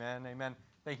Amen.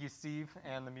 Thank you, Steve,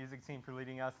 and the music team for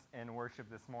leading us in worship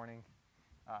this morning.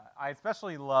 I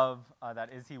especially love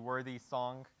that Is He Worthy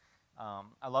song.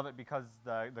 I love it because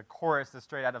the chorus is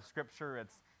straight out of Scripture.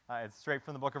 It's straight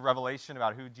from the book of Revelation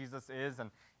about who Jesus is,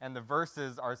 and the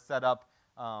verses are set up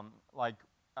like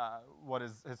what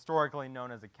is historically known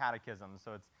as a catechism.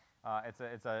 So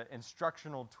it's an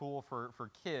instructional tool for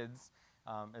kids,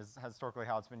 is historically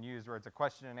how it's been used, where it's a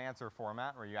question and answer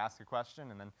format, where you ask a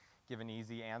question and then give an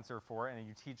easy answer for it, and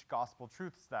you teach gospel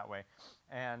truths that way.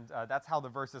 And that's how the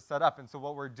verse is set up. And so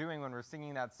what we're doing when we're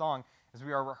singing that song is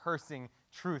we are rehearsing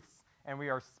truths, and we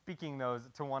are speaking those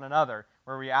to one another,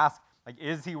 where we ask, like,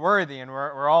 is he worthy? And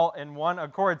we're all in one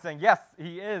accord saying, yes,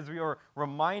 he is. We are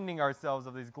reminding ourselves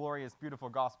of these glorious, beautiful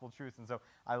gospel truths. And so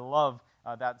I love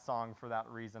that song for that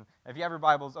reason. If you have your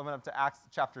Bibles, open up to Acts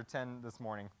chapter 10 this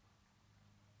morning.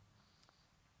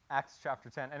 Acts chapter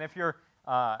 10. And if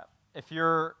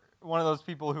you're one of those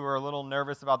people who are a little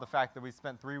nervous about the fact that we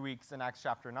spent 3 weeks in Acts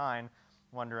chapter 9,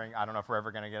 wondering, I don't know if we're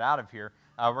ever going to get out of here,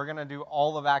 we're going to do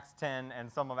all of Acts 10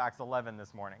 and some of Acts 11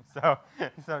 this morning.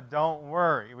 So don't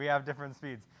worry. We have different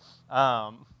speeds,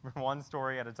 one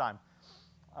story at a time.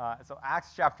 So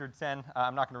Acts chapter 10,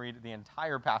 I'm not going to read the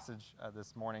entire passage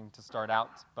this morning to start out,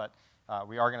 but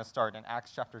we are going to start in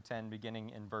Acts chapter 10,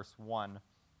 beginning in verse 1.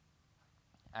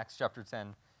 Acts chapter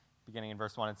 10, beginning in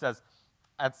verse 1. It says,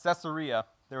 "At Caesarea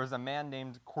there was a man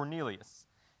named Cornelius,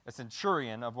 a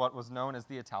centurion of what was known as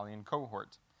the Italian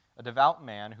cohort, a devout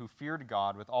man who feared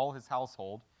God with all his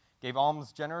household, gave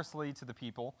alms generously to the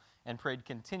people, and prayed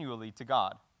continually to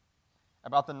God.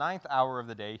 About the 9th hour of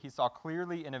the day he saw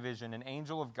clearly in a vision an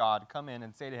angel of God come in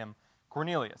and say to him,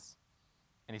 'Cornelius.'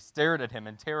 And he stared at him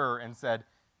in terror and said,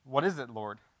 'What is it,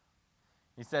 Lord?'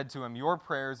 He said to him, 'Your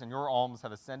prayers and your alms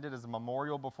have ascended as a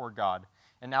memorial before God.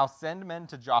 And now send men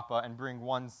to Joppa and bring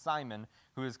one Simon,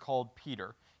 who is called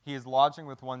Peter. He is lodging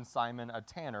with one Simon, a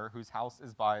tanner, whose house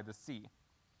is by the sea.'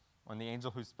 When the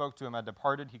angel who spoke to him had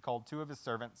departed, he called 2 of his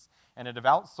servants and a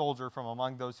devout soldier from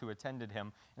among those who attended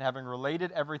him, and having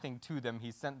related everything to them,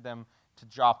 he sent them to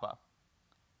Joppa.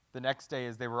 The next day,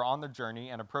 as they were on their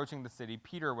journey and approaching the city,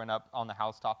 Peter went up on the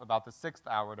housetop about the 6th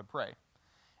hour to pray.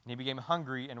 And he became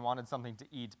hungry and wanted something to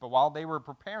eat. But while they were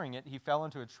preparing it, he fell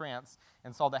into a trance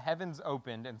and saw the heavens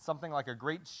opened and something like a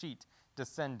great sheet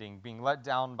descending, being let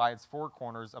down by its 4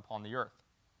 corners upon the earth.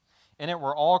 In it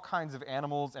were all kinds of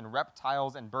animals and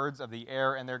reptiles and birds of the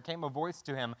air, and there came a voice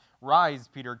to him, 'Rise,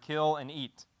 Peter, kill and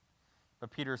eat.'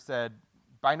 But Peter said,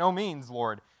 'By no means,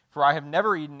 Lord, for I have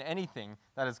never eaten anything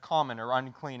that is common or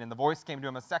unclean.' And the voice came to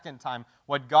him a second time,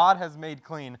 'What God has made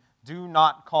clean, do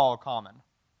not call common.'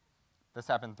 This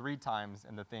happened 3 times,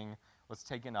 and the thing was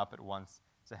taken up at once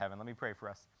to heaven." Let me pray for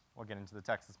us. We'll get into the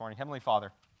text this morning. Heavenly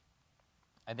Father,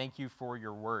 I thank you for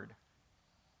your word.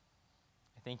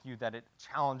 I thank you that it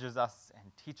challenges us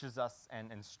and teaches us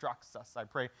and instructs us. I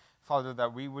pray, Father,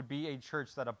 that we would be a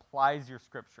church that applies your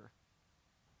scripture.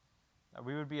 That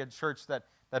we would be a church that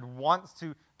wants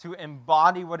to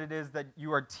embody what it is that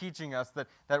you are teaching us,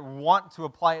 that want to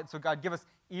apply it. So God, give us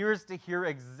ears to hear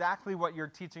exactly what you're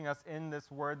teaching us in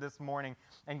this word this morning.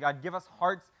 And God, give us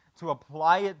hearts to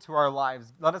apply it to our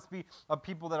lives. Let us be a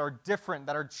people that are different,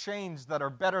 that are changed, that are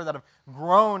better, that have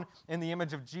grown in the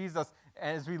image of Jesus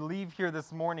as we leave here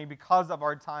this morning because of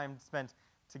our time spent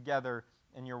together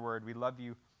in your word. We love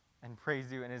you and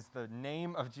praise you, and it's the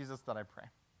name of Jesus that I pray.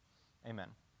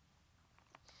 Amen.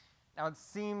 Now, it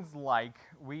seems like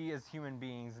we as human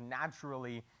beings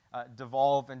naturally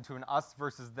devolve into an us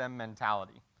versus them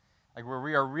mentality, like where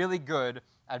we are really good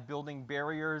at building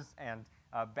barriers and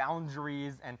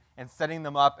boundaries and setting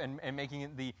them up and making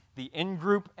it the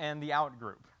in-group and the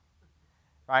out-group,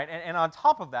 right? And on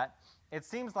top of that, it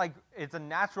seems like it's a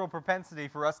natural propensity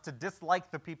for us to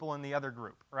dislike the people in the other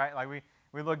group, right? Like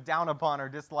we look down upon or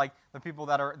dislike the people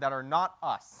that are not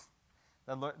us,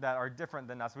 that are different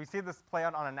than us. We see this play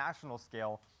out on a national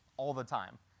scale all the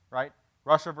time, right?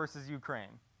 Russia versus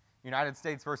Ukraine, United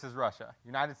States versus Russia,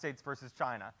 United States versus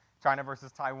China, China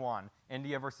versus Taiwan,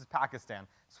 India versus Pakistan,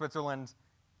 Switzerland,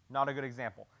 not a good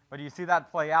example. But you see that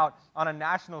play out on a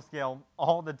national scale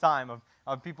all the time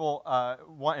of people,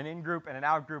 an in-group and an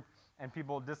out-group, and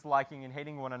people disliking and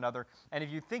hating one another. And if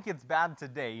you think it's bad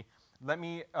today, let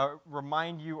me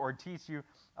remind you or teach you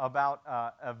about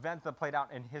an event that played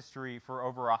out in history for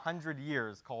over 100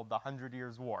 years called the 100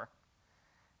 Years' War.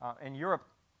 In Europe,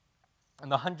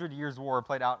 and the 100 Years' War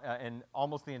played out in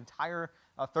almost the entire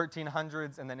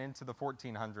 1300s and then into the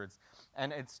 1400s.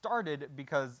 And it started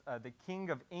because the King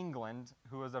of England,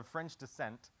 who was of French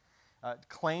descent,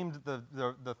 claimed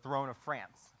the throne of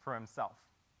France for himself.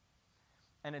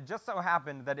 And it just so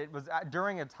happened that it was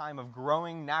during a time of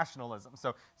growing nationalism.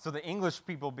 So the English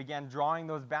people began drawing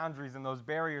those boundaries and those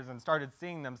barriers and started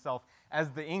seeing themselves as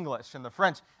the English. And the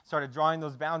French started drawing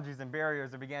those boundaries and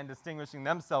barriers and began distinguishing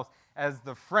themselves as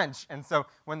the French. And so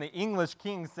when the English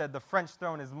king said, "The French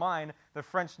throne is mine," the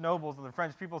French nobles and the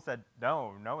French people said,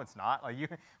 "No, no, it's not.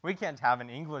 We can't have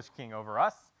an English king over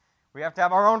us. We have to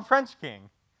have our own French king.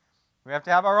 We have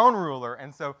to have our own ruler."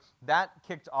 And so that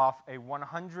kicked off a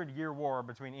 100-year war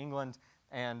between England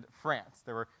and France.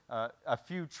 There were a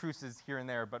few truces here and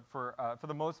there, but for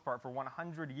the most part, for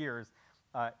 100 years,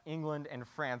 England and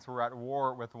France were at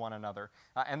war with one another.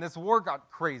 And this war got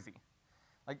crazy.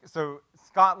 So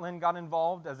Scotland got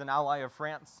involved as an ally of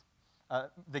France.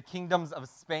 The kingdoms of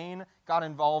Spain got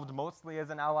involved mostly as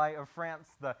an ally of France.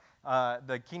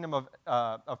 The kingdom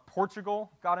of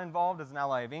Portugal got involved as an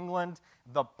ally of England.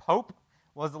 The Pope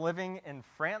was living in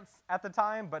France at the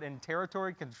time, but in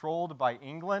territory controlled by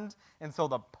England. And so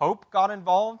the Pope got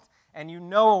involved. And you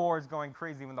know a war is going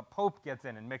crazy when the Pope gets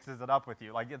in and mixes it up with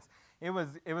you. It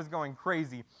was going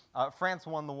crazy. France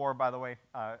won the war, by the way.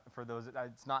 For those,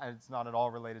 it's not at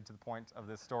all related to the point of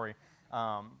this story.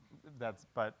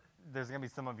 But there's going to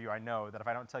be some of you I know that if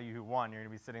I don't tell you who won, you're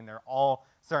going to be sitting there all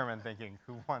sermon thinking,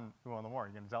 who won the war?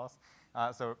 You're going to tell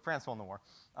us? So France won the war.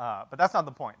 But that's not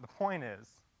the point. The point is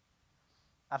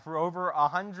that for over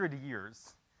 100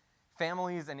 years,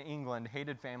 families in England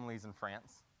hated families in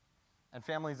France, and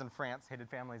families in France hated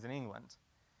families in England.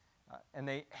 And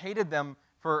they hated them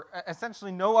for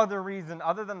essentially no other reason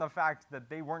other than the fact that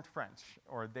they weren't French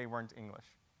or they weren't English.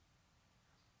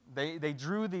 They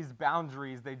drew these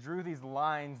boundaries, they drew these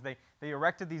lines, they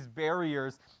erected these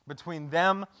barriers between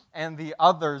them and the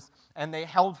others, and they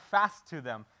held fast to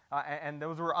them. And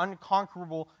those were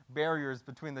unconquerable barriers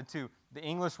between the two. The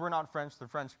English were not French, the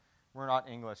French were not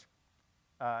English.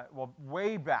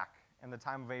 Way back in the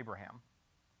time of Abraham,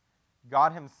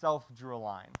 God himself drew a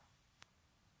line.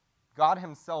 God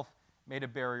himself made a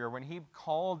barrier when he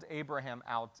called Abraham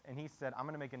out and he said, "I'm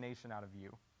going to make a nation out of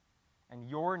you. And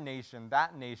your nation,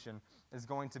 that nation, is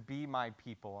going to be my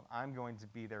people, and I'm going to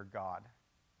be their God."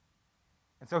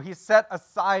 And so he set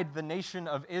aside the nation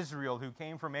of Israel who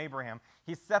came from Abraham.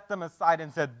 He set them aside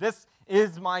and said, "This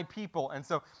is my people." And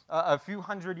so a few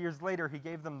hundred years later, he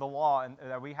gave them the law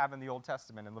that we have in the Old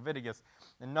Testament, in Leviticus,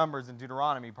 in Numbers, in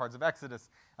Deuteronomy, parts of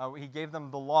Exodus. He gave them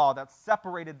the law that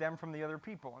separated them from the other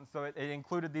people. And so it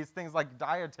included these things like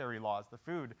dietary laws, the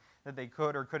food that they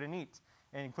could or couldn't eat.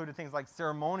 It included things like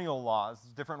ceremonial laws,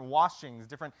 different washings,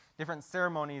 different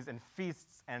ceremonies and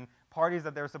feasts and parties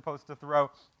that they were supposed to throw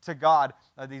to God,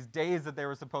 these days that they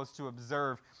were supposed to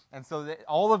observe. And so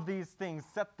all of these things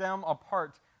set them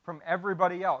apart from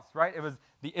everybody else, right? It was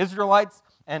the Israelites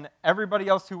and everybody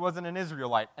else who wasn't an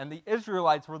Israelite. And the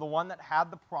Israelites were the one that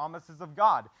had the promises of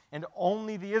God, and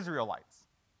only the Israelites.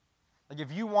 If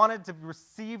you wanted to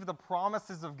receive the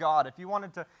promises of God, if you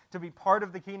wanted to be part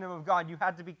of the kingdom of God, you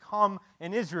had to become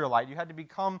an Israelite. You had to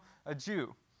become a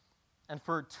Jew. And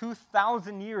for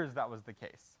 2,000 years, that was the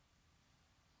case.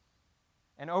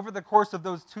 And over the course of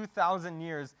those 2,000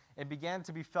 years, it began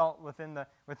to be felt within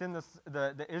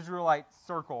the Israelite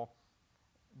circle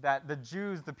that the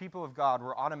Jews, the people of God,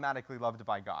 were automatically loved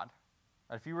by God.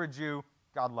 If you were a Jew,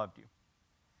 God loved you.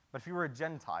 But if you were a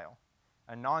Gentile,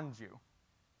 a non-Jew,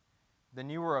 then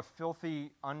you were a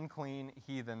filthy, unclean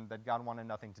heathen that God wanted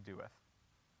nothing to do with.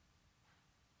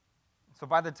 So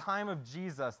by the time of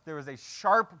Jesus, there was a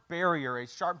sharp barrier, a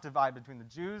sharp divide between the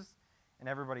Jews and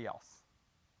everybody else.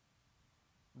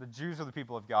 The Jews were the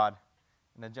people of God,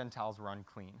 and the Gentiles were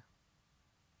unclean.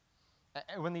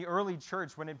 When the early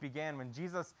church, when it began, when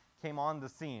Jesus came on the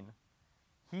scene,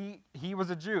 he was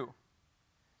a Jew.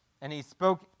 And he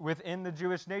spoke within the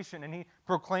Jewish nation, and he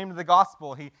proclaimed the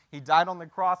gospel. He died on the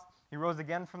cross, he rose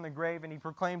again from the grave, and he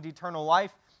proclaimed eternal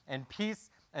life and peace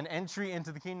and entry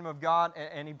into the kingdom of God,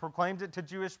 and he proclaimed it to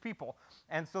Jewish people.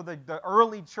 And so the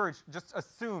early church just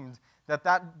assumed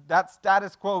that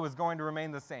status quo was going to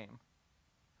remain the same.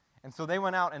 And so they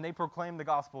went out and they proclaimed the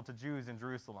gospel to Jews in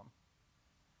Jerusalem.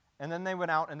 And then they went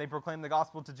out and they proclaimed the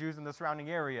gospel to Jews in the surrounding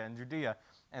area, in Judea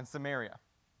and Samaria.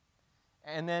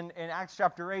 And then in Acts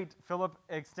chapter 8, Philip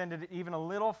extended it even a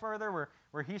little further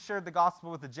where he shared the gospel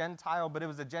with a Gentile, but it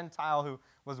was a Gentile who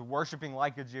was worshiping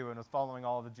like a Jew and was following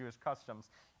all of the Jewish customs.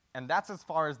 And that's as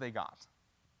far as they got.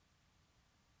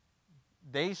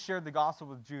 They shared the gospel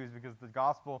with Jews because the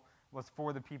gospel was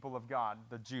for the people of God,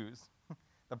 the Jews.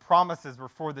 The promises were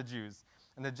for the Jews,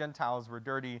 and the Gentiles were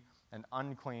dirty and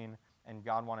unclean, and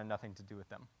God wanted nothing to do with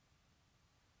them.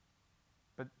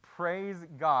 But praise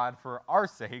God for our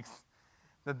sakes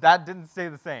that didn't stay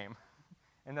the same.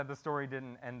 and that the story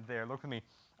didn't end there. Look with me,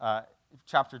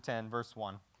 chapter 10, verse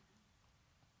 1.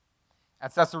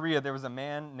 At Caesarea, there was a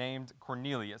man named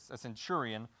Cornelius, a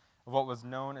centurion of what was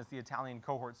known as the Italian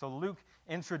cohort. So Luke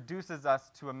introduces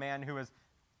us to a man who is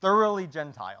thoroughly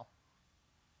Gentile.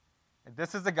 And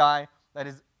this is a guy that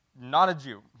is not a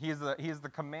Jew. He is the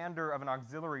commander of an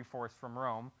auxiliary force from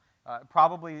Rome,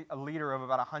 probably a leader of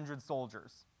about 100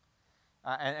 soldiers.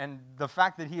 And the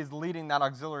fact that he is leading that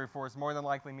auxiliary force more than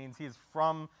likely means he is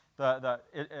from the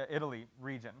Italy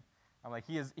region.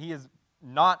 He is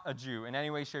not a Jew in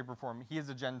any way, shape, or form. He is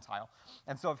a Gentile.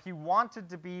 And so if he wanted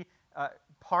to be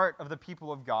part of the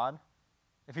people of God,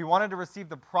 if he wanted to receive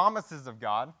the promises of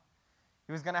God,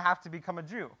 he was going to have to become a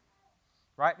Jew,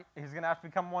 right? He's going to have to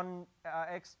become one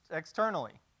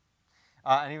externally.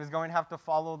 And he was going to have to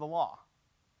follow the law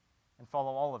and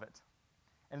follow all of it.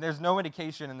 And there's no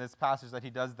indication in this passage that he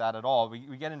does that at all.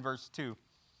 We get in verse 2.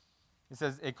 It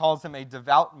says, it calls him a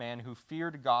devout man who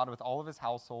feared God with all of his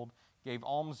household, gave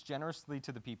alms generously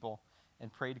to the people,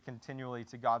 and prayed continually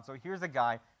to God. So here's a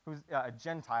guy who's a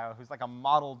Gentile, who's like a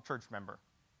model church member,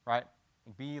 right?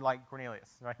 Be like Cornelius,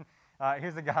 right?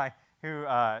 Here's a guy who,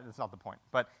 that's not the point,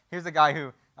 but here's a guy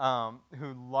who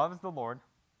loves the Lord.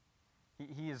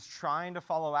 He is trying to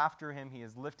follow after him. He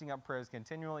is lifting up prayers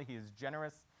continually. He is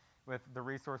generous with the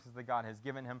resources that God has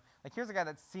given him. Here's a guy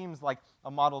that seems like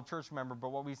a model church member,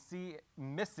 but what we see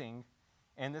missing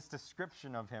in this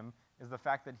description of him is the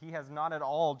fact that he has not at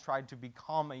all tried to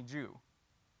become a Jew.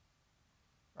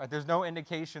 Right? There's no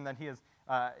indication that he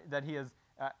has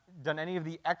done any of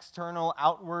the external,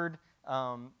 outward,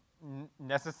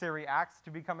 necessary acts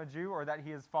to become a Jew, or that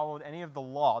he has followed any of the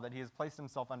law, that he has placed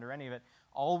himself under any of it.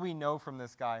 All we know from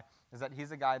this guy is that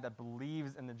he's a guy that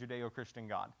believes in the Judeo-Christian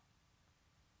God.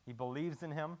 He believes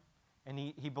in him, and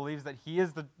he believes that he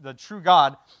is the true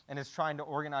God and is trying to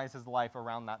organize his life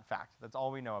around that fact. That's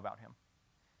all we know about him.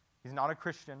 He's not a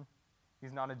Christian.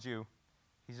 He's not a Jew.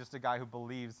 He's just a guy who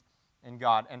believes in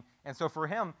God. And so for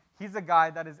him, he's a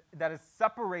guy that is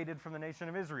separated from the nation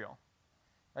of Israel.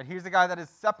 Right? He's a guy that is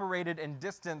separated and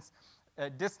distanced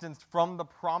from the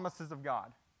promises of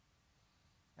God.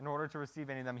 In order to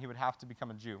receive any of them, he would have to become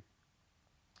a Jew.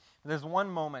 There's one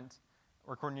moment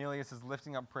where Cornelius is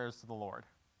lifting up prayers to the Lord.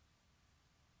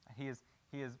 He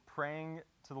is praying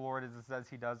to the Lord, as it says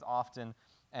he does often,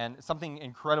 and something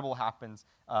incredible happens.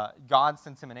 God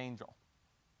sends him an angel.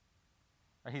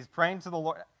 He's praying to the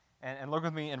Lord, and look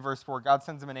with me in verse 4. God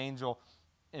sends him an angel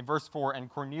in verse 4, and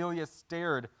Cornelius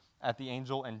stared at the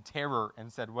angel in terror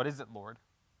and said, "What is it, Lord?"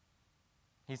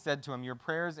 He said to him, "Your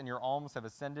prayers and your alms have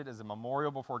ascended as a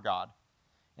memorial before God.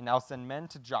 And now send men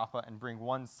to Joppa and bring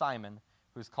one Simon,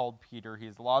 who is called Peter. He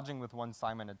is lodging with one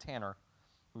Simon, a tanner,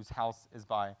 whose house is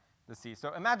by the sea."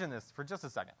 So imagine this for just a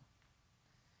second.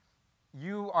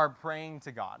 You are praying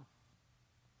to God,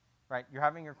 right? You're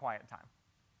having your quiet time.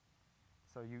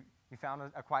 So you found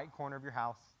a quiet corner of your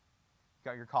house. You've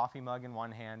got your coffee mug in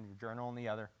one hand, your journal in the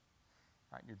other.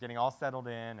 Right? You're getting all settled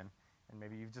in, and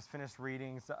maybe you've just finished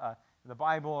reading the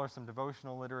Bible or some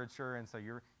devotional literature, and so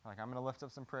you're like, I'm going to lift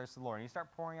up some prayers to the Lord. And you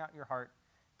start pouring out your heart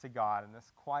to God in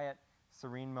this quiet,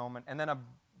 serene moment, and then a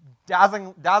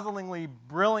dazzlingly,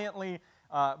 brilliantly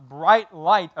bright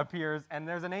light appears, and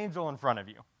there's an angel in front of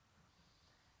you.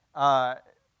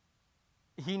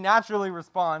 He naturally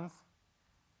responds,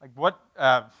 like, what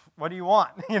do you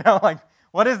want?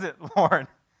 What is it, Lord?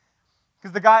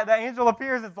 Because the angel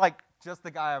appears, it's like, just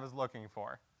the guy I was looking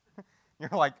for. You're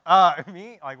like,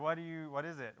 me? Like, what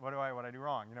is it? What do I do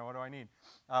wrong? What do I need?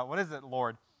 What is it,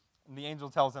 Lord? And the angel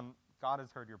tells him, God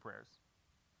has heard your prayers.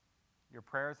 Your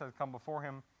prayers have come before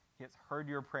him. He has heard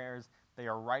your prayers. They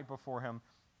are right before him.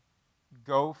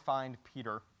 Go find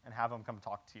Peter and have him come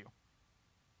talk to you.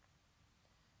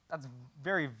 That's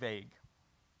very vague,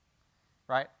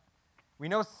 right? We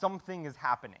know something is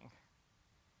happening.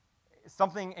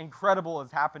 Something incredible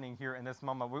is happening here in this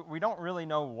moment. We don't really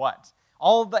know what.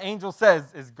 All the angel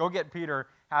says is, go get Peter,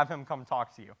 have him come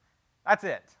talk to you. That's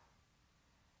it.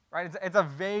 Right? It's a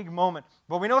vague moment.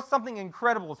 But we know something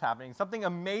incredible is happening. Something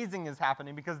amazing is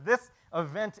happening because this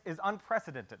event is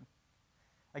unprecedented.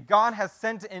 Like, God has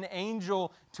sent an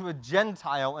angel to a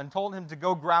Gentile and told him to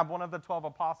go grab one of the 12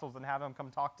 apostles and have him come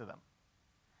talk to them.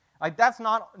 Like, that's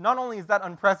not only is that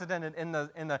unprecedented in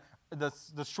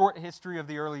the short history of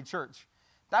the early church,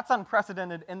 that's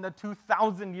unprecedented in the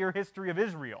 2,000-year history of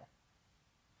Israel.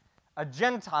 A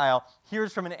Gentile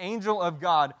hears from an angel of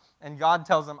God, and God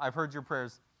tells him, I've heard your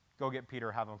prayers. Go get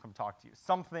Peter, have him come talk to you.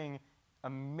 Something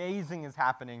amazing is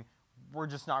happening. We're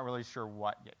just not really sure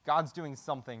what yet. God's doing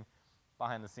something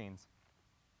behind the scenes.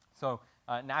 So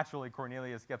naturally,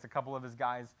 Cornelius gets a couple of his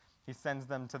guys he sends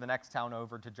them to the next town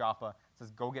over to Joppa.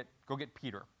 Says, go get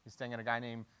Peter. He's staying at a guy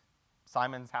named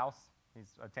Simon's house.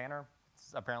 He's a tanner.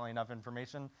 It's apparently enough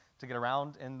information to get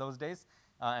around in those days.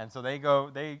 And so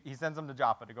he sends them to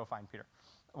Joppa to go find Peter.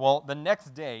 Well, the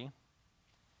next day,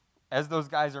 as those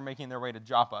guys are making their way to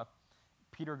Joppa,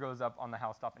 Peter goes up on the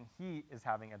housetop, and he is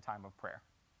having a time of prayer.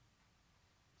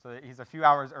 So he's a few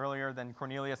hours earlier than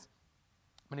Cornelius,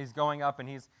 but he's going up, and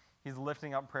he's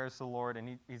lifting up prayers to the Lord,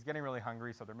 and he's getting really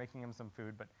hungry, so they're making him some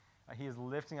food, but he is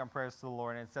lifting up prayers to the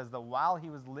Lord, and it says that while he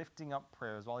was lifting up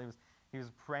prayers, while he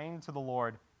was praying to the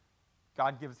Lord,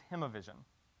 God gives him a vision.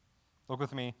 Look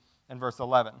with me in verse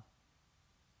 11.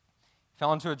 He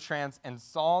fell into a trance and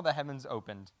saw the heavens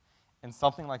opened, and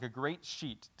something like a great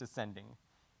sheet descending,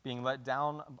 being let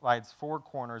down by its four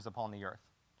corners upon the earth.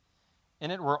 In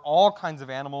it were all kinds of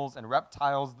animals and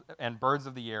reptiles and birds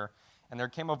of the air. And there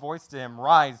came a voice to him,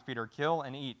 "Rise, Peter, kill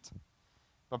and eat."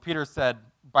 But Peter said,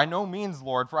 "By no means,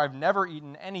 Lord, for I've never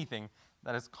eaten anything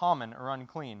that is common or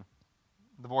unclean."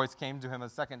 The voice came to him a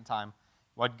second time,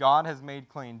 "What God has made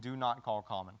clean, do not call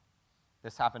common."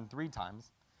 This happened 3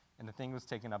 times, and the thing was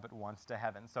taken up at once to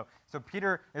heaven. So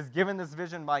Peter is given this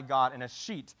vision by God, and a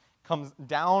sheet comes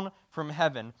down from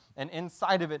heaven, and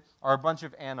inside of it are a bunch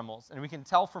of animals. And we can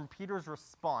tell from Peter's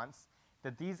response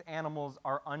that these animals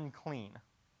are unclean.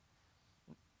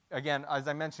 Again, as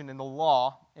I mentioned in the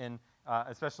law,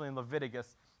 especially in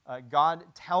Leviticus, God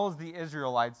tells the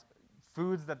Israelites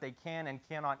foods that they can and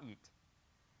cannot eat.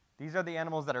 These are the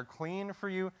animals that are clean for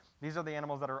you. These are the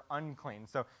animals that are unclean.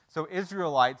 So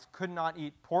Israelites could not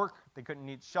eat pork. They couldn't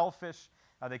eat shellfish.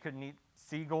 They couldn't eat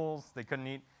seagulls. They couldn't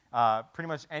eat pretty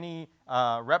much any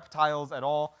reptiles at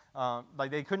all.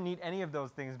 They couldn't eat any of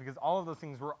those things because all of those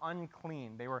things were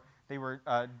unclean. They were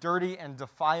dirty and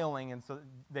defiling, and so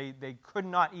they could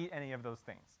not eat any of those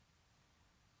things.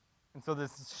 And so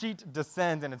this sheet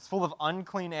descends, and it's full of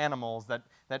unclean animals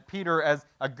that Peter, as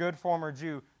a good former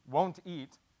Jew, won't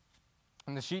eat.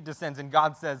 And the sheet descends, and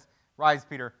God says, "Rise,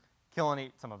 Peter, kill and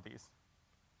eat some of these.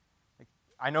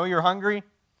 I know you're hungry.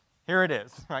 Here it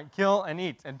is, right? Kill and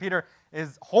eat." And Peter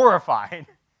is horrified.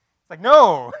 It's like,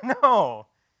 no,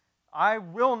 I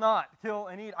will not kill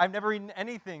and eat. I've never eaten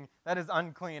anything that is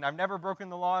unclean. I've never broken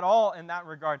the law at all in that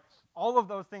regard. All of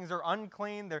those things are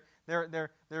unclean.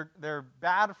 They're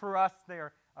bad for us. They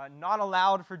are not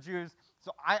allowed for Jews.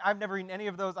 So I've never eaten any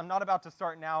of those. I'm not about to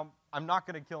start now. I'm not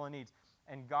going to kill and eat.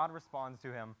 And God responds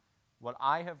to him, "What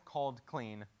I have called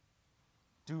clean,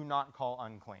 do not call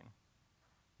unclean.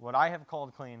 What I have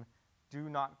called clean, do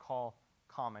not call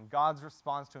common." God's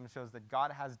response to him shows that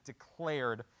God has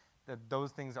declared that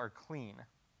those things are clean.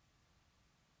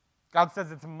 God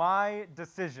says it's my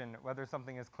decision whether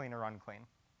something is clean or unclean.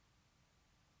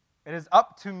 It is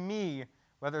up to me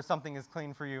whether something is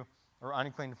clean for you or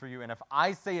unclean for you. And if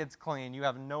I say it's clean, you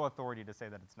have no authority to say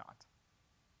that it's not.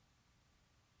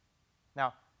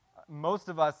 Now, most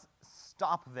of us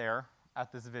stop there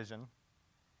at this vision,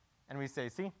 and we say,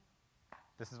 "See,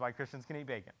 this is why Christians can eat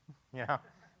bacon."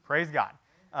 Praise God.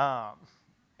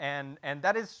 And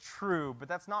that is true, but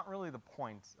that's not really the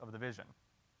point of the vision.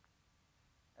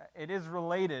 It is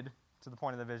related to the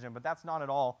point of the vision, but that's not at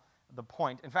all the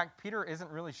point. In fact, Peter isn't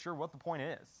really sure what the point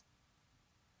is.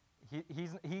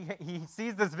 He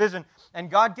sees this vision,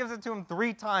 and God gives it to him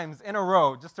 3 times in a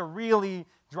row just to really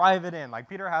drive it in. Like,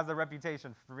 Peter has a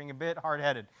reputation for being a bit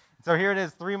hard-headed. So here it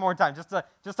is 3 more times,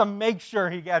 just to make sure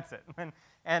he gets it.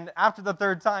 And after the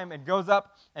 3rd time, it goes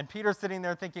up, and Peter's sitting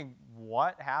there thinking,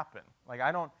 what happened? Like,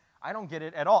 I don't get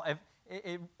it at all. If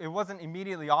it wasn't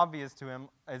immediately obvious to him,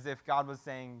 as if God was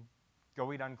saying,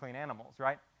 "Go eat unclean animals,"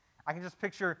 right? I can just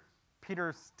picture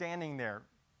Peter standing there,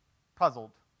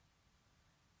 puzzled,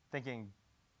 thinking,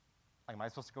 like, am I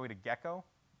supposed to go eat a gecko?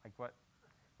 Like, what?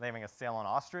 Are they having a sale on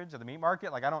ostrich at the meat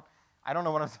market? Like, I don't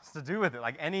know what I'm supposed to do with it.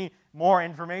 Like, any more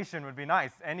information would be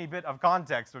nice. Any bit of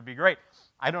context would be great.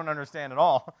 I don't understand at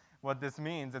all what this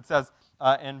means. It says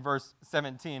in verse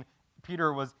 17,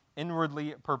 Peter was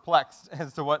inwardly perplexed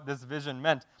as to what this vision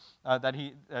meant,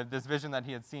 this vision that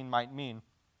he had seen might mean.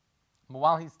 But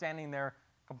while he's standing there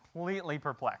completely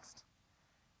perplexed,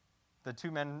 the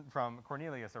 2 men from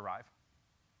Cornelius arrive.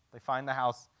 They find the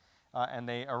house, and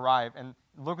they arrive. And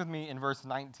look with me in verse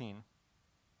 19.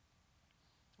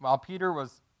 While Peter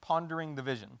was pondering the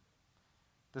vision,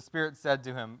 the Spirit said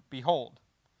to him, "Behold,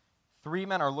 3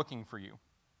 men are looking for you.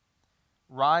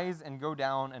 Rise and go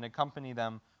down and accompany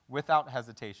them without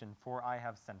hesitation, for I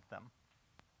have sent them."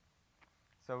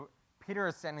 So Peter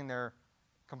is standing there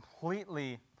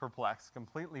completely perplexed,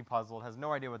 completely puzzled, has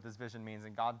no idea what this vision means,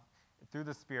 and God, through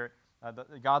the Spirit,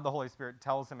 God the Holy Spirit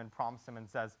tells him and prompts him and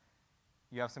says,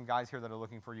 "You have some guys here that are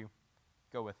looking for you.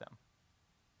 Go with them.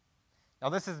 Now,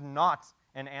 this is not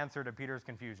an answer to Peter's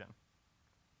confusion.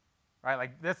 Right?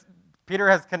 Like this, Peter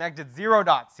has connected 0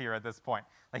 dots here at this point.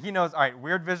 Like he knows, all right,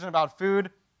 weird vision about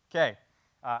food. Okay.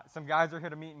 Some guys are here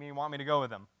to meet me, want me to go with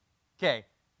them. Okay.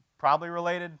 Probably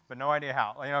related, but no idea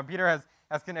how. Peter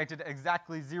has connected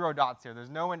exactly 0 dots here. There's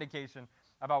no indication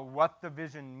about what the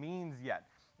vision means yet.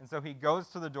 And so he goes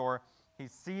to the door. He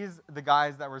sees the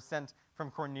guys that were sent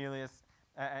from Cornelius,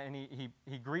 and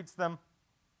he greets them,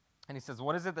 and he says,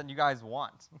 "What is it that you guys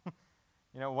want?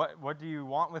 What do you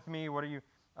want with me? What are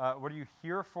you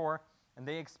here for?" And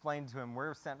they explained to him,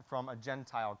 "We're sent from a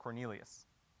Gentile, Cornelius.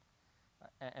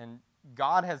 And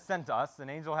God has sent us, an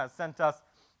angel has sent us,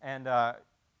 and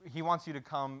he wants you to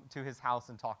come to his house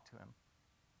and talk to him."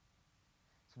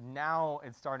 So now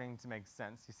it's starting to make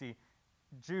sense. You see,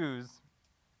 Jews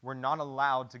were not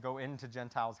allowed to go into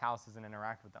Gentiles' houses and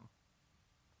interact with them.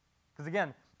 Because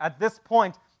again, at this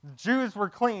point, the Jews were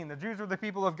clean. The Jews were the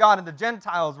people of God, and the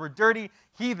Gentiles were dirty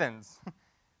heathens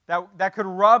that could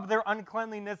rub their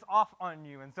uncleanliness off on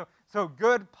you. And so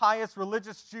good, pious,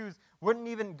 religious Jews wouldn't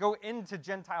even go into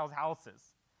Gentiles'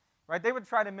 houses. Right? They would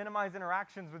try to minimize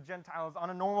interactions with Gentiles on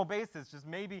a normal basis. Just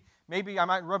maybe I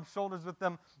might rub shoulders with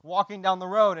them walking down the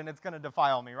road and it's going to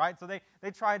defile me, right? So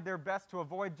they tried their best to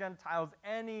avoid Gentiles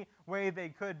any way they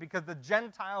could because the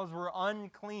Gentiles were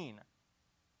unclean.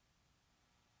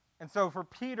 And so for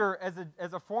Peter,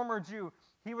 as a former Jew,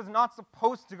 he was not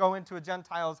supposed to go into a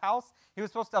Gentile's house. He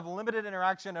was supposed to have limited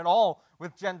interaction at all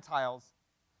with Gentiles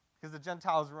because the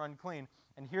Gentiles were unclean.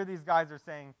 And here these guys are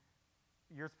saying,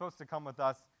 "You're supposed to come with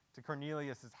us to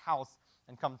Cornelius' house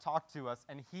and come talk to us."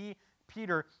 And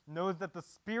Peter, knows that the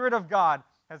Spirit of God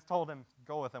has told him,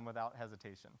 go with him without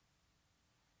hesitation.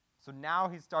 So now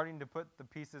he's starting to put the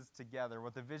pieces together.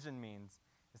 What the vision means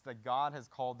is that God has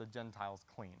called the Gentiles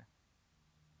clean.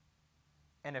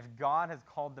 And if God has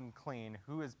called them clean,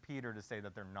 who is Peter to say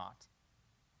that they're not?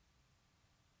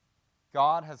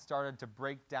 God has started to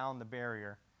break down the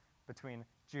barrier between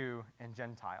Jew and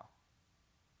Gentile.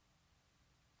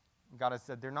 God has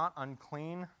said, they're not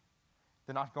unclean.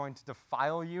 They're not going to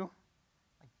defile you.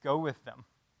 Go with them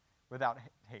without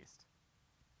haste.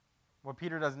 What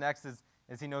Peter does next is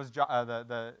he knows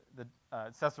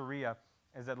Caesarea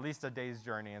is at least a day's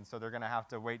journey, and so they're going to have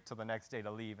to wait till the next day to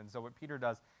leave. And so what Peter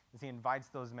does is he invites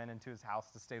those men into his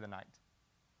house to stay the night.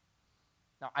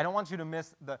 Now, I don't want you to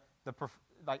miss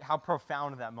how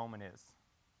profound that moment is.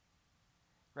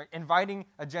 Right? Inviting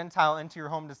a Gentile into your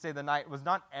home to stay the night was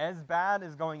not as bad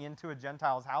as going into a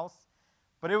Gentile's house,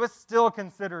 but it was still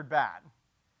considered bad.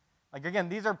 Like again,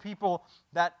 these are people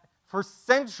that for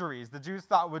centuries the Jews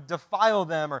thought would defile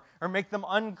them or make them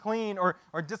unclean or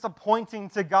disappointing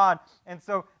to God. And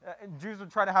so Jews would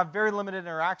try to have very limited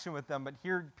interaction with them, but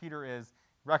here Peter is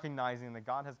recognizing that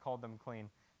God has called them clean.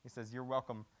 He says, "You're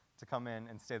welcome to come in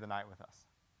and stay the night with us."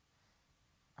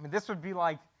 I mean, this would be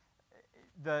like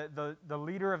the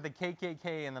leader of the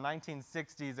KKK in the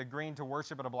 1960s agreeing to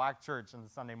worship at a black church on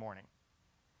Sunday morning.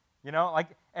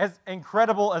 Like as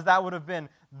incredible as that would have been,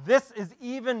 this is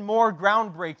even more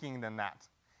groundbreaking than that.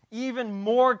 Even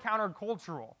more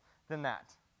countercultural than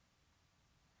that.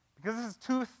 Because this is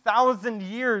 2,000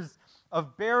 years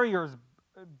of barriers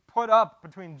put up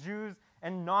between Jews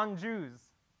and non-Jews.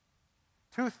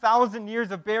 2,000 years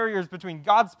of barriers between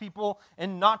God's people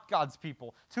and not God's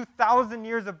people. 2,000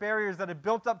 years of barriers that had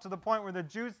built up to the point where the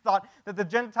Jews thought that the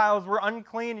Gentiles were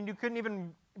unclean and you couldn't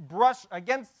even brush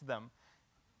against them.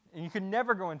 And you could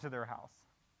never go into their house.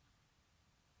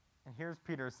 And here's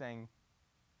Peter saying,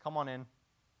 "Come on in,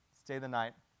 stay the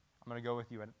night. I'm going to go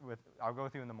with you. I'll go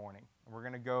with you in the morning. And we're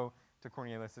going to go to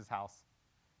Cornelius' house,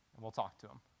 and we'll talk to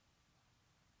him."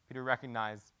 Peter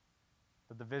recognized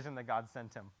that the vision that God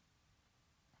sent him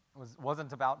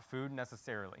wasn't about food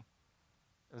necessarily.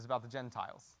 It was about the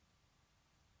Gentiles.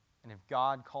 And if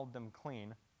God called them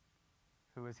clean,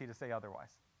 who is he to say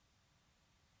otherwise?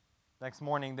 Next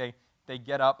morning, they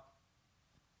get up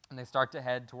and they start to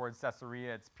head towards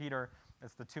Caesarea. It's Peter.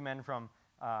 It's the two men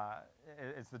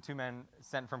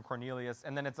sent from Cornelius,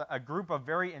 and then it's a group of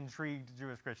very intrigued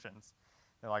Jewish Christians.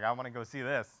 They're like, "I want to go see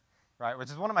this," right? Which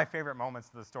is one of my favorite moments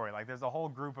of the story. Like, there's a whole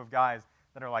group of guys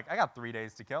that are like, "I got 3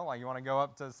 days to kill. Like, you want to go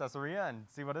up to Caesarea and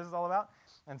see what this is all about?"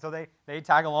 And so they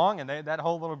tag along, and that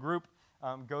whole little group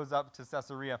goes up to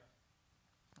Caesarea.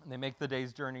 And they make the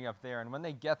day's journey up there. And when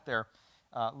they get there,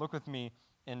 look with me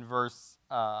in verse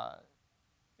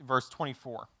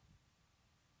 24.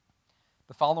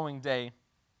 The following day,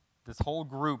 this whole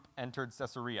group entered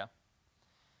Caesarea.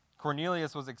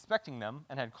 Cornelius was expecting them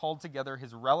and had called together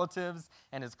his relatives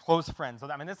and his close friends. So,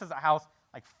 this is a house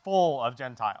like full of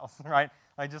Gentiles, right?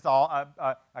 like just a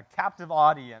captive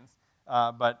audience,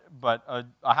 but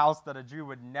a house that a Jew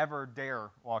would never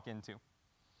dare walk into.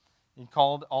 He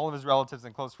called all of his relatives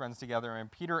and close friends together,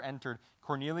 and Peter entered.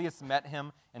 Cornelius met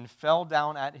him and fell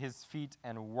down at his feet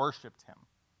and worshipped him.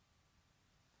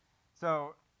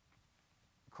 So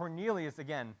Cornelius,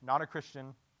 again, not a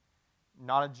Christian,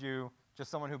 not a Jew,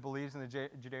 just someone who believes in the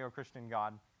Judeo-Christian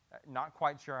God. Not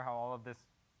quite sure how all of this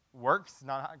works,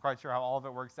 not quite sure how all of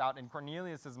it works out. In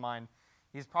Cornelius' mind,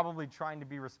 he's probably trying to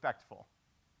be respectful,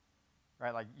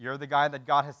 right? Like, you're the guy that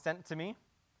God has sent to me,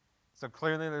 so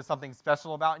clearly there's something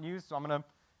special about you, so I'm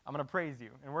gonna praise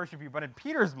you and worship you. But in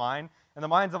Peter's mind, in the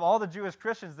minds of all the Jewish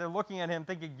Christians, they're looking at him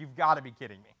thinking, you've got to be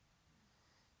kidding me.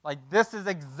 Like, this is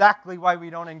exactly why we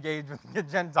don't engage with the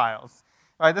Gentiles.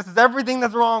 Right? This is everything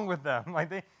that's wrong with them.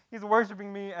 Like, he's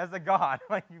worshiping me as a god.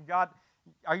 Like,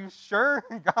 are you sure,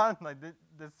 God? Like,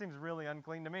 this seems really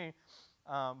unclean to me.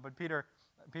 But Peter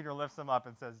lifts him up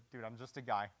and says, dude, I'm just a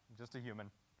guy. I'm just a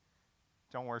human.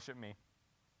 Don't worship me.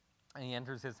 And he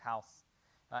enters his house.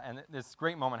 And this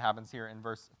great moment happens here in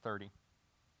verse 30.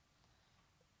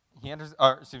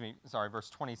 Verse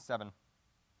 27.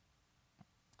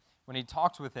 When he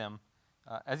talked with him,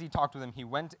 as he talked with him, he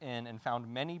went in and found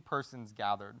many persons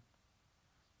gathered.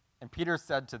 And Peter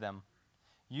said to them,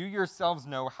 you yourselves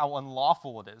know how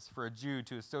unlawful it is for a Jew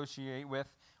to associate with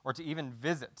or to even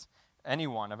visit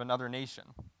anyone of another nation.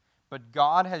 But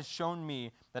God has shown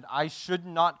me that I should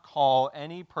not call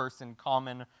any person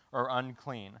common or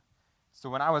unclean. So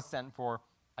when I was sent for,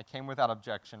 I came without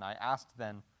objection. I asked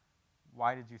then,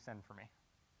 why did you send for me?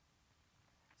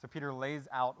 So Peter lays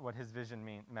out what his vision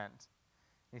meant.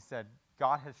 He said,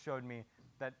 God has showed me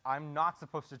that I'm not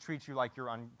supposed to treat you like you're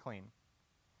unclean.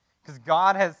 Because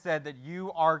God has said that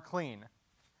you are clean.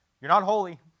 You're not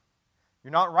holy.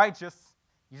 You're not righteous.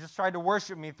 You just tried to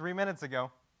worship me 3 minutes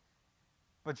ago.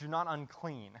 But you're not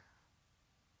unclean.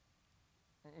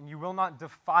 And you will not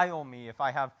defile me if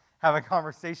I have a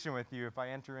conversation with you, if I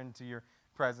enter into your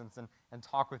presence and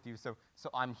talk with you. So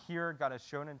I'm here. God has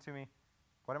shown it to me.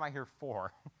 What am I here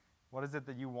for? What is it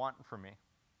that you want from me?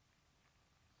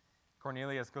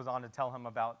 Cornelius goes on to tell him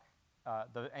about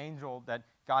the angel that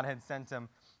God had sent him.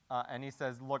 And he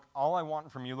says, look, all I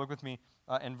want from you, look with me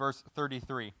in verse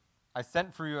 33. I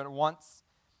sent for you at once,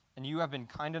 and you have been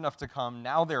kind enough to come.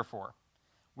 Now, therefore,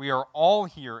 we are all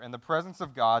here in the presence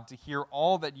of God to hear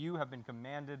all that you have been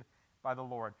commanded by the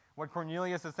Lord. What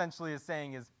Cornelius essentially is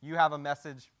saying is, you have a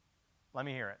message, let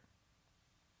me hear it.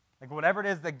 Like, whatever it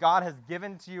is that God has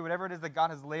given to you, whatever it is that God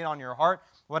has laid on your heart,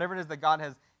 whatever it is that God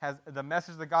has the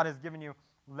message that God has given you,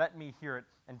 let me hear it.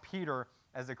 And Peter,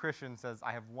 as a Christian, says,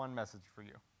 I have one message for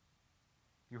you.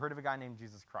 You heard of a guy named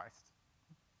Jesus Christ.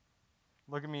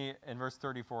 Look at me in verse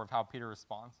 34 of how Peter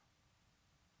responds.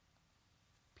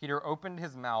 Peter opened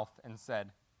his mouth and said,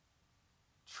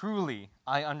 truly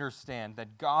I understand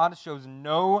that God shows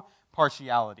no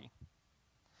partiality,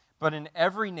 but in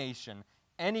every nation,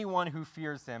 anyone who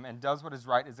fears him and does what is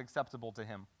right is acceptable to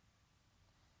him.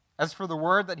 As for the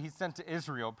word that he sent to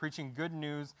Israel, preaching good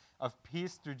news of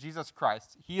peace through Jesus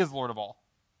Christ, he is Lord of all.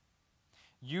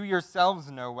 You yourselves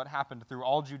know what happened through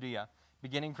all Judea,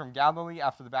 beginning from Galilee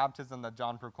after the baptism that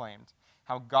John proclaimed,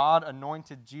 how God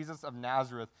anointed Jesus of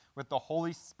Nazareth with the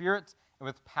Holy Spirit and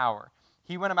with power.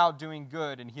 He went about doing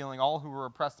good and healing all who were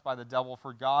oppressed by the devil,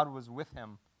 for God was with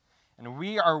him. And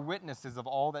we are witnesses of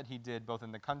all that he did, both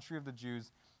in the country of the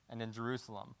Jews and in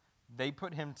Jerusalem. They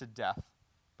put him to death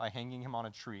by hanging him on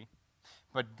a tree.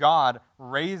 But God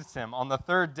raised him on the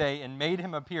third day and made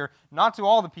him appear, not to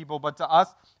all the people, but to us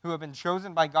who have been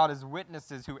chosen by God as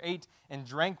witnesses, who ate and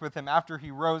drank with him after he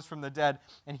rose from the dead.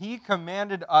 And he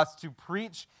commanded us to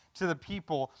preach to the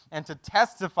people and to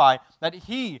testify that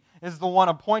he is the one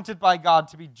appointed by God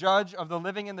to be judge of the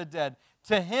living and the dead.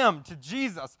 To him, to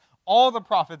Jesus, all the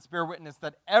prophets bear witness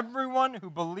that everyone who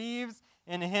believes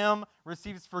in him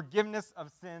receives forgiveness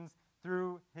of sins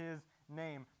through his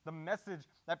name. The message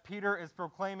that Peter is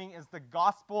proclaiming is the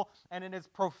gospel, and it is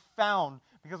profound,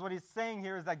 because what he's saying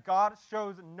here is that God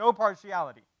shows no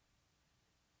partiality.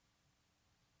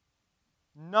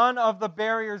 None of the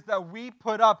barriers that we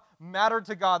put up matter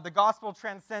to God. The gospel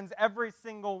transcends every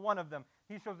single one of them.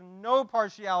 He shows no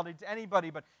partiality to anybody,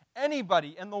 but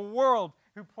anybody in the world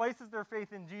who places their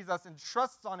faith in Jesus and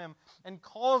trusts on him and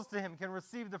calls to him can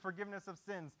receive the forgiveness of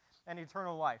sins and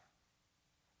eternal life.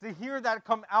 To hear that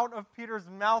come out of Peter's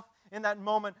mouth in that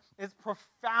moment is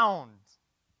profound.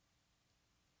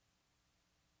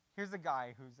 Here's a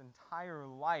guy whose entire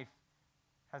life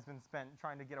has been spent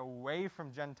trying to get away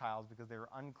from Gentiles because they were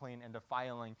unclean and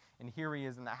defiling. And here he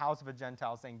is in the house of a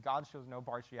Gentile saying, God shows no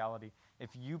partiality. If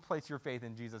you place your faith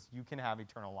in Jesus, you can have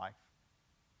eternal life.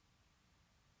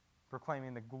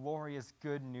 proclaiming the glorious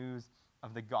good news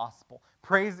of the gospel.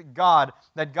 Praise God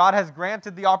that God has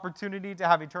granted the opportunity to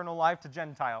have eternal life to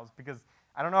Gentiles, because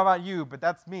I don't know about you, but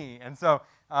that's me. And so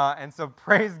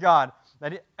praise God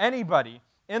that anybody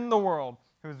in the world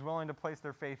who is willing to place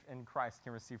their faith in Christ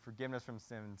can receive forgiveness from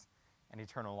sins and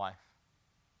eternal life.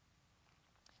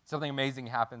 Something amazing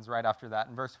happens right after that.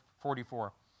 In verse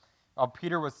 44, while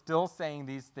Peter was still saying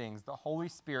these things, the Holy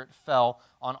Spirit fell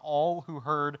on all who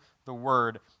heard the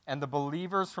word. And the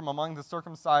believers from among the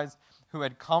circumcised who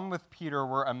had come with Peter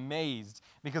were amazed,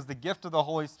 because the gift of the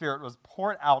Holy Spirit was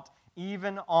poured out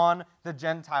even on the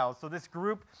Gentiles. So this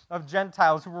group of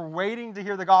Gentiles who were waiting to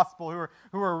hear the gospel,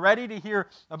 who were ready to hear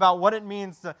about what it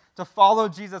means to follow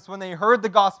Jesus, when they heard the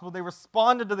gospel, they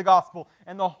responded to the gospel,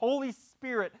 and the Holy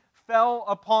Spirit fell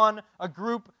upon a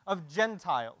group of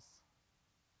Gentiles.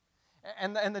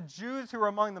 And the Jews who were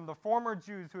among them, the former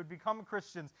Jews who had become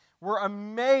Christians, were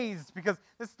amazed, because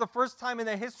this is the first time in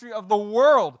the history of the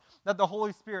world that the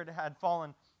Holy Spirit had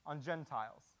fallen on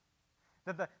Gentiles.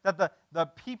 That the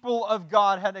people of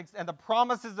God had, and the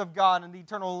promises of God and the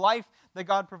eternal life that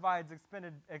God provides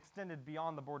extended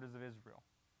beyond the borders of Israel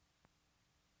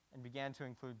and began to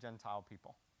include Gentile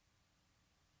people.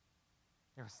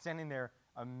 They were standing there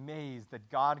amazed that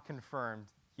God confirmed,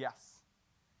 yes,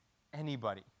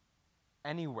 anybody,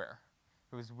 anywhere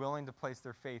who is willing to place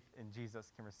their faith in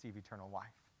Jesus can receive eternal life.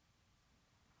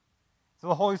 So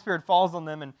the Holy Spirit falls on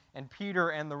them, and Peter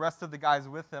and the rest of the guys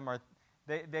with him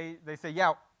they say,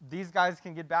 yeah, these guys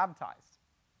can get baptized.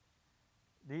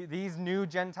 These new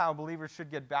Gentile believers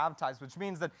should get baptized, which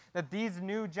means that these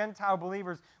new Gentile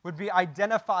believers would be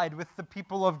identified with the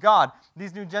people of God.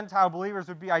 These new Gentile believers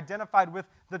would be identified with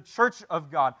the church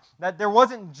of God. That there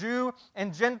wasn't Jew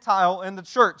and Gentile in the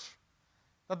church.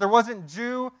 That there wasn't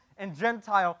Jew and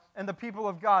Gentile in the people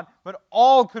of God, but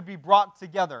all could be brought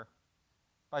together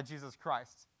by Jesus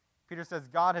Christ. Peter says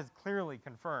God has clearly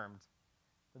confirmed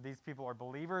that these people are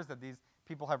believers, that these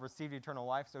people have received eternal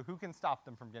life, so who can stop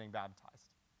them from getting baptized?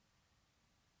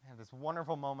 We have this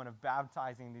wonderful moment of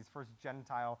baptizing these first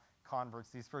Gentile converts,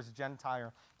 these first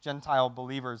Gentile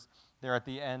believers there at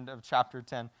the end of chapter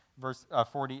 10, verse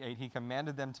 48. He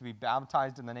commanded them to be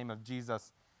baptized in the name of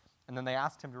Jesus, and then they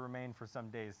asked him to remain for some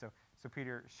days. So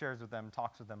Peter shares with them,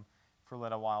 talks with them for a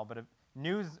little while. But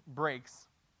news breaks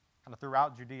kind of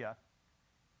throughout Judea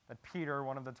that Peter,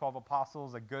 one of the 12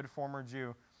 apostles, a good former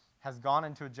Jew, has gone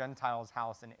into a Gentile's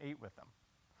house and ate with them.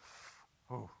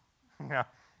 Ooh. Yeah.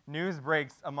 News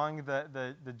breaks among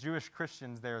the Jewish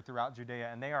Christians there throughout Judea,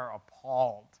 and they are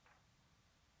appalled.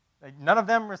 Like, none of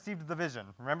them received the vision.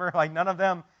 Remember? Like, none of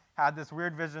them had this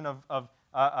weird vision of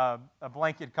a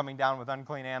blanket coming down with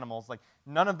unclean animals. Like,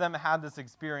 none of them had this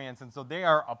experience, and so they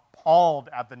are appalled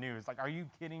at the news. Like, are you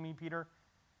kidding me, Peter?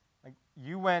 Like,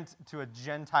 you went to a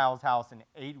Gentile's house and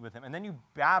ate with him, and then you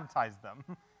baptized them.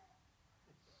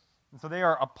 And so they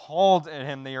are appalled at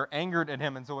him. They are angered at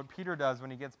him. And so what Peter does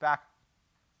when he gets back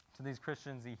to these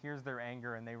Christians, he hears their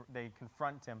anger, and they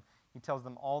confront him. He tells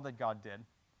them all that God did.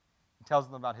 He tells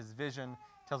them about his vision.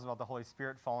 He tells them about the Holy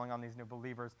Spirit falling on these new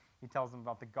believers. He tells them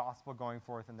about the gospel going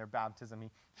forth in their baptism. He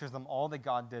shows them all that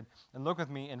God did. And look with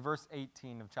me in verse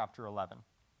 18 of chapter 11.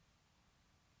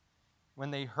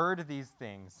 When they heard these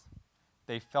things,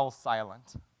 they fell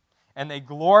silent, and they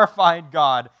glorified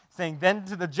God, saying, "Then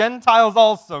to the Gentiles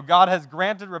also God has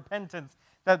granted repentance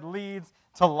that leads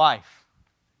to life."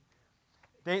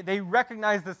 They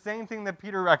recognize the same thing that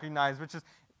Peter recognized, which is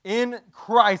in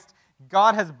Christ,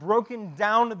 God has broken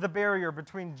down the barrier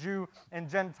between Jew and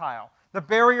Gentile. The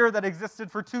barrier that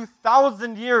existed for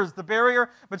 2,000 years, the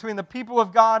barrier between the people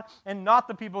of God and not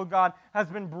the people of God, has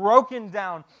been broken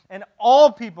down, and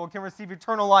all people can receive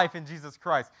eternal life in Jesus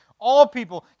Christ. All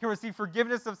people can receive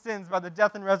forgiveness of sins by the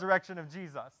death and resurrection of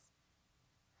Jesus.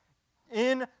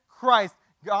 In Christ,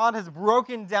 God has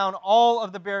broken down all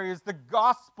of the barriers. The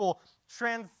gospel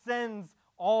transcends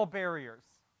all barriers.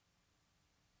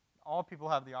 All people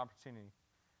have the opportunity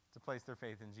to place their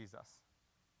faith in Jesus.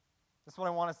 That's what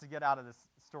I want us to get out of this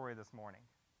story this morning.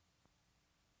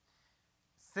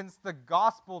 Since the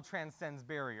gospel transcends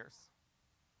barriers,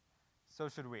 so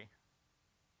should we.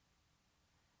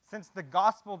 Since the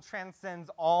gospel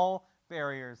transcends all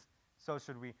barriers, so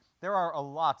should we. There are a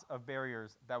lot of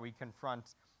barriers that we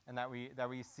confront and that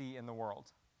we see in the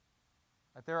world.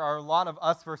 That there are a lot of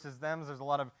us versus them. There's a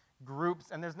lot of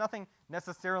groups, and there's nothing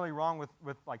necessarily wrong with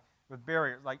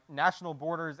barriers, like national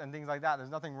borders and things like that.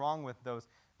 There's nothing wrong with those.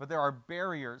 But there are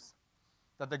barriers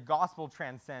that the gospel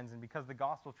transcends, and because the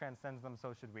gospel transcends them,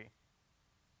 so should we.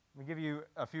 Let me give you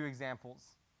a few examples.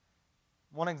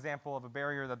 One example of a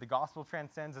barrier that the gospel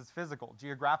transcends is physical,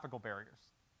 geographical barriers.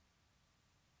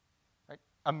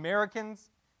 Americans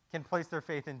can place their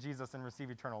faith in Jesus and receive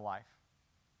eternal life.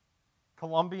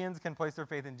 Colombians can place their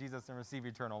faith in Jesus and receive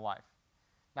eternal life.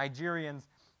 Nigerians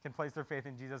can place their faith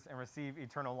in Jesus and receive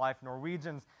eternal life.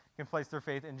 Norwegians can place their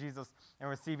faith in Jesus and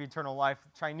receive eternal life.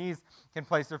 Chinese can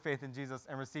place their faith in Jesus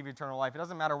and receive eternal life. It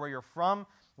doesn't matter where you're from,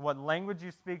 what language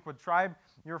you speak, what tribe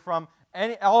you're from.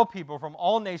 All people from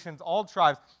all nations, all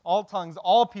tribes, all tongues,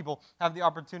 all people have the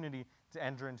opportunity to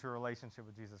enter into a relationship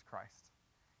with Jesus Christ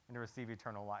and to receive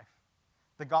eternal life.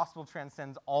 The gospel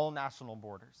transcends all national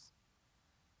borders.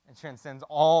 It transcends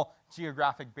all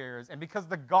geographic barriers. And because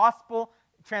the gospel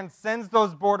transcends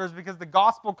those borders, because the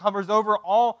gospel covers over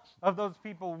all of those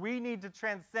people, we need to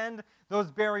transcend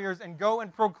those barriers and go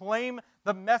and proclaim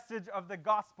the message of the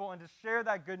gospel and to share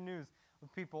that good news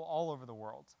with people all over the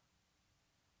world.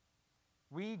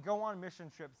 We go on mission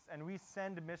trips and we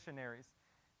send missionaries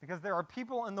because there are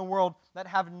people in the world that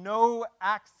have no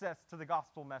access to the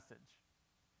gospel message.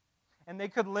 And they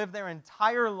could live their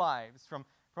entire lives from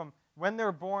when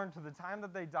they're born to the time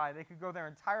that they die. They could go their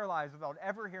entire lives without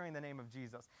ever hearing the name of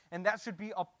Jesus. And that should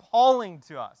be appalling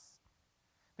to us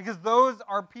because those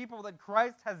are people that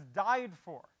Christ has died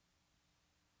for.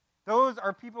 Those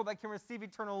are people that can receive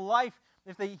eternal life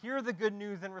if they hear the good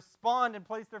news and respond and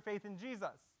place their faith in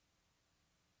Jesus.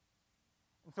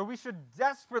 And so we should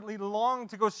desperately long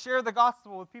to go share the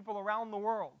gospel with people around the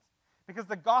world because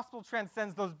the gospel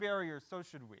transcends those barriers, so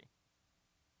should we.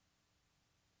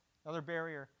 Another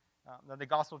barrier that the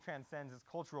gospel transcends is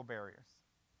cultural barriers.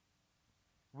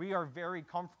 We are very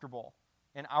comfortable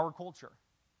in our culture.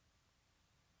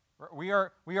 We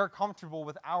are comfortable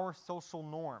with our social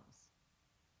norms.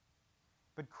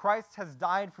 But Christ has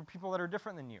died for people that are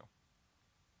different than you.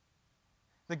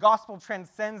 The gospel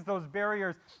transcends those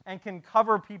barriers and can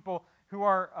cover people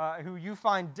who you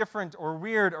find different or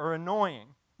weird or annoying.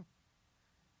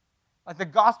 Like the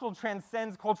gospel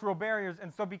transcends cultural barriers,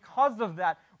 and so because of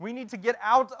that, we need to get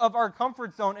out of our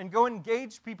comfort zone and go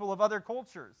engage people of other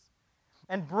cultures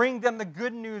and bring them the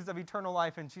good news of eternal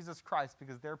life in Jesus Christ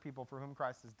because they're people for whom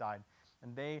Christ has died.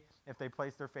 And if they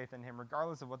place their faith in him,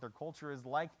 regardless of what their culture is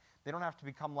like, they don't have to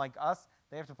become like us.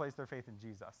 They have to place their faith in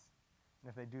Jesus. And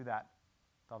if they do that,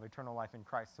 they'll have eternal life in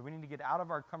Christ. So we need to get out of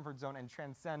our comfort zone and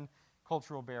transcend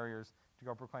cultural barriers to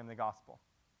go proclaim the gospel.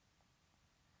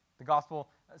 The gospel,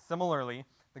 similarly,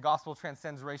 the gospel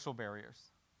transcends racial barriers.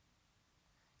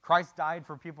 Christ died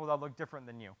for people that look different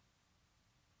than you.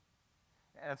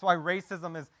 And that's why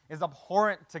racism is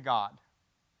abhorrent to God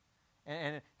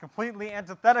and completely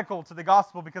antithetical to the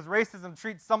gospel because racism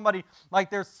treats somebody like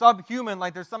they're subhuman,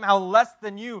 like they're somehow less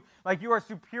than you, like you are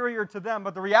superior to them.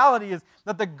 But the reality is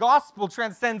that the gospel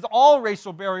transcends all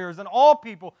racial barriers and all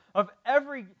people of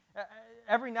every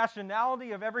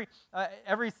nationality, of every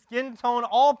skin tone,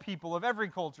 all people of every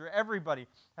culture, everybody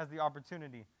has the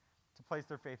opportunity to place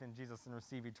their faith in Jesus and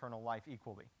receive eternal life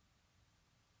equally.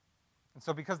 And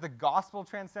so because the gospel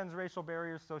transcends racial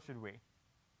barriers, so should we.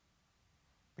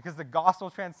 Because the gospel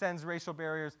transcends racial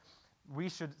barriers, we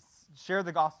should share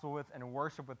the gospel with and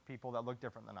worship with people that look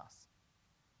different than us.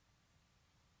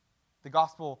 The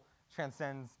gospel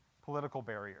transcends political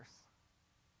barriers.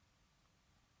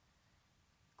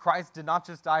 Christ did not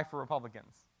just die for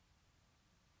Republicans.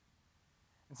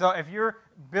 And so if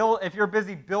you're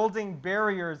busy building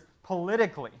barriers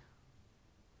politically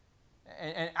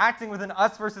and acting with an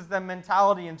us versus them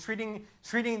mentality and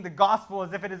treating the gospel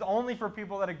as if it is only for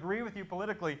people that agree with you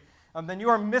politically, then you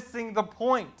are missing the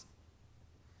point.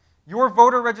 Your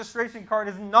voter registration card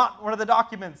is not one of the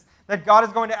documents that God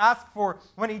is going to ask for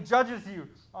when he judges you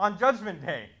on Judgment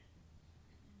Day.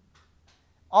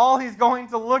 All he's going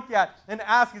to look at and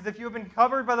ask is if you have been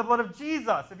covered by the blood of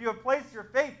Jesus, if you have placed your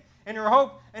faith and your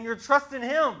hope and your trust in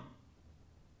him.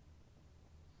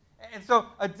 And so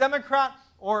a Democrat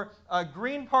or a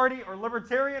Green Party or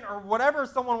Libertarian or whatever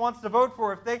someone wants to vote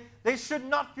for, if they should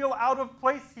not feel out of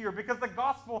place here because the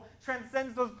gospel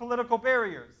transcends those political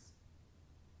barriers.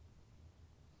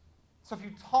 So if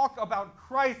you talk about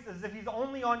Christ as if he's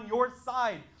only on your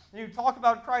side, and you talk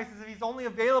about Christ as if he's only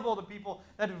available to people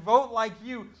that vote like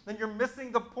you, then you're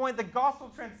missing the point. The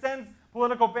gospel transcends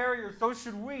political barriers, so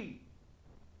should we.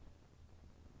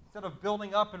 Instead of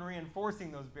building up and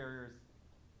reinforcing those barriers,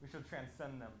 we should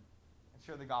transcend them and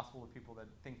share the gospel with people that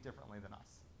think differently than us.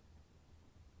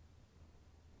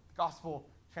 The gospel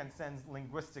transcends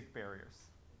linguistic barriers.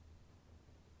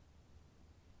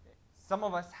 Some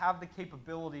of us have the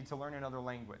capability to learn another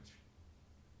language.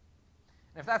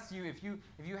 And if that's you, if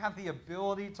you have the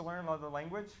ability to learn another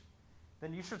language,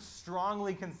 then you should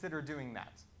strongly consider doing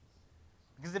that.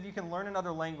 Because if you can learn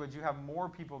another language, you have more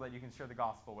people that you can share the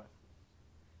gospel with.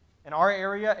 In our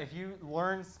area, if you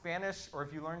learn Spanish or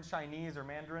if you learn Chinese or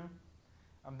Mandarin,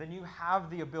 then you have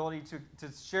the ability to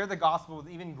share the gospel with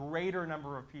an even greater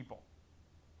number of people.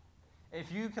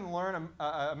 If you can learn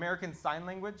American Sign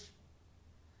Language,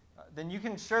 then you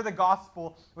can share the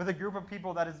gospel with a group of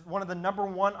people that is one of the number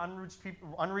one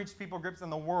unreached people groups in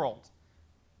the world.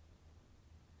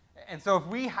 And so if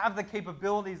we have the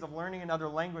capabilities of learning another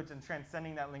language and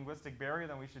transcending that linguistic barrier,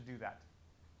 then we should do that.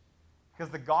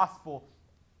 Because the gospel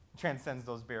transcends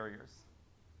those barriers.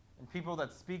 And people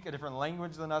that speak a different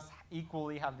language than us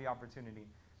equally have the opportunity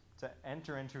to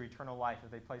enter into eternal life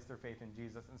if they place their faith in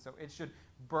Jesus. And so it should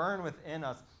burn within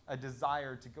us a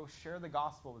desire to go share the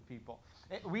gospel with people.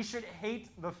 We should hate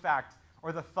the fact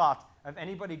or the thought of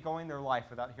anybody going their life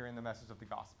without hearing the message of the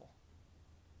gospel.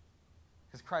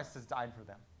 Because Christ has died for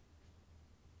them.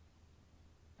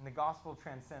 And the gospel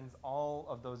transcends all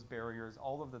of those barriers,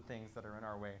 all of the things that are in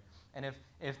our way. And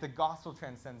if the gospel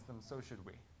transcends them, so should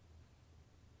we.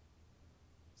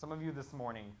 Some of you this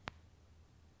morning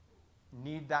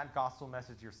need that gospel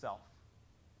message yourself.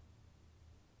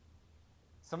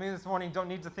 Some of you this morning don't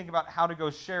need to think about how to go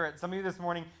share it. Some of you this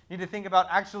morning need to think about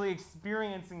actually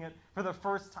experiencing it for the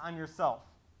first time yourself.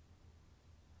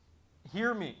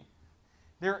 Hear me.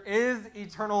 There is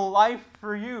eternal life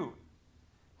for you.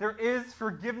 There is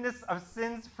forgiveness of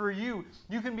sins for you.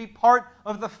 You can be part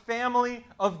of the family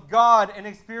of God and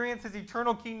experience His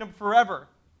eternal kingdom forever.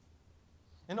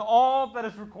 And all that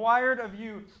is required of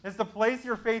you is to place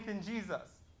your faith in Jesus,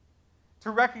 to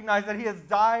recognize that He has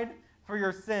died for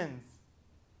your sins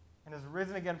and has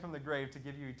risen again from the grave to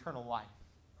give you eternal life.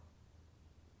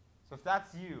 So if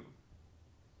that's you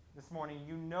this morning,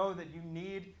 you know that you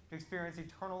need to experience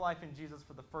eternal life in Jesus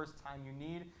for the first time. You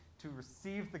need to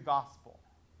receive the gospel.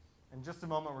 In just a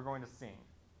moment, we're going to sing.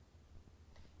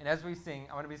 And as we sing,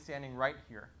 I'm going to be standing right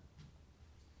here.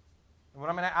 And what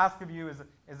I'm going to ask of you is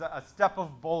a step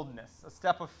of boldness, a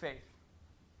step of faith.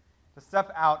 To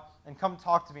step out and come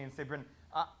talk to me and say, Brendan,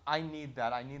 I need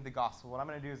that. I need the gospel. What I'm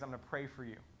going to do is I'm going to pray for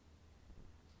you.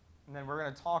 And then we're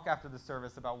going to talk after the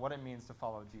service about what it means to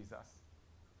follow Jesus.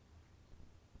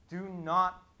 Do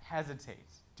not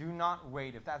hesitate. Do not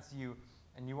wait. If that's you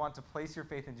and you want to place your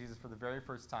faith in Jesus for the very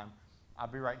first time, I'll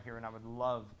be right here and I would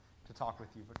love to talk with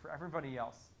you. But for everybody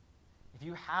else, if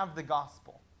you have the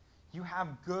gospel, you have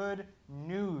good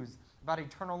news about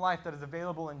eternal life that is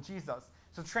available in Jesus.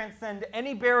 So transcend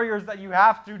any barriers that you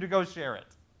have to go share it.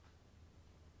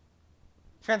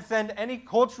 Transcend any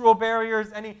cultural barriers,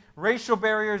 any racial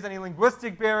barriers, any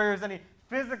linguistic barriers, any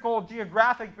physical,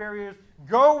 geographic barriers.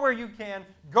 Go where you can.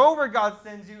 Go where God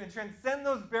sends you and transcend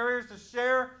those barriers to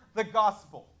share the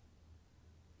gospel.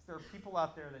 There are people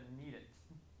out there that need it,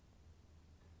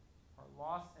 are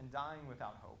lost and dying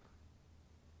without hope.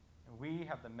 And we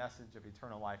have the message of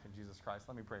eternal life in Jesus Christ.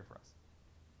 Let me pray for us.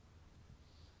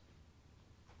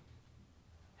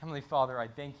 Heavenly Father, I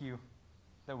thank you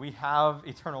that we have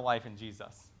eternal life in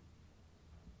Jesus.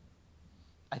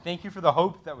 I thank you for the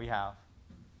hope that we have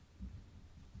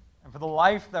and for the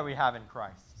life that we have in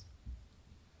Christ.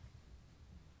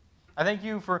 I thank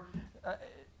you for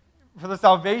the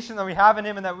salvation that we have in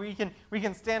Him and that we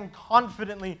can stand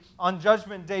confidently on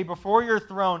Judgment Day before your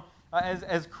throne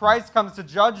as Christ comes to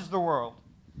judge the world.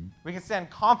 We can stand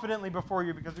confidently before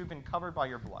you because we've been covered by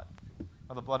your blood,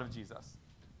 by the blood of Jesus.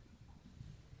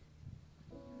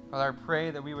 Father, I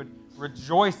pray that we would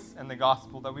rejoice in the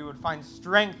gospel, that we would find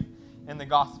strength in the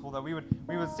gospel, that we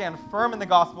would stand firm in the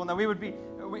gospel, and that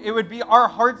it would be our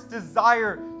heart's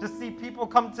desire to see people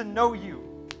come to know you.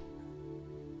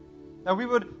 That we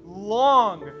would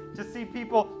long to see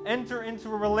people enter into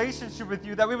a relationship with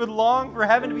you, that we would long for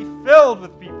heaven to be filled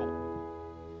with people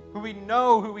who we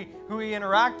know, who we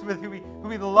interact with, who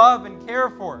we love and care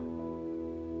for.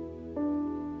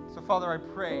 So, Father, I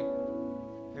pray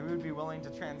that we would be willing to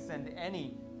transcend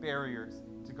any barriers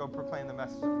to go proclaim the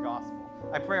message of the gospel.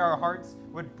 I pray our hearts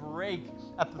would break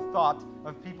at the thought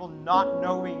of people not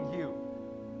knowing you.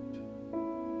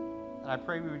 And I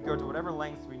pray we would go to whatever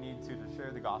lengths we need to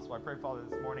share the gospel. I pray, Father,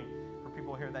 this morning for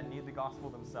people here that need the gospel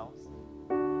themselves.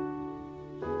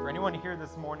 For anyone here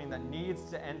this morning that needs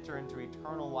to enter into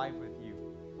eternal life with you,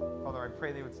 Father, I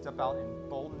pray they would step out in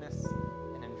boldness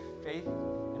and in faith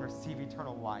and receive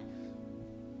eternal life.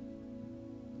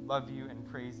 Love you and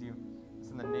praise you. It's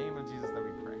in the name of Jesus that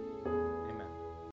we pray.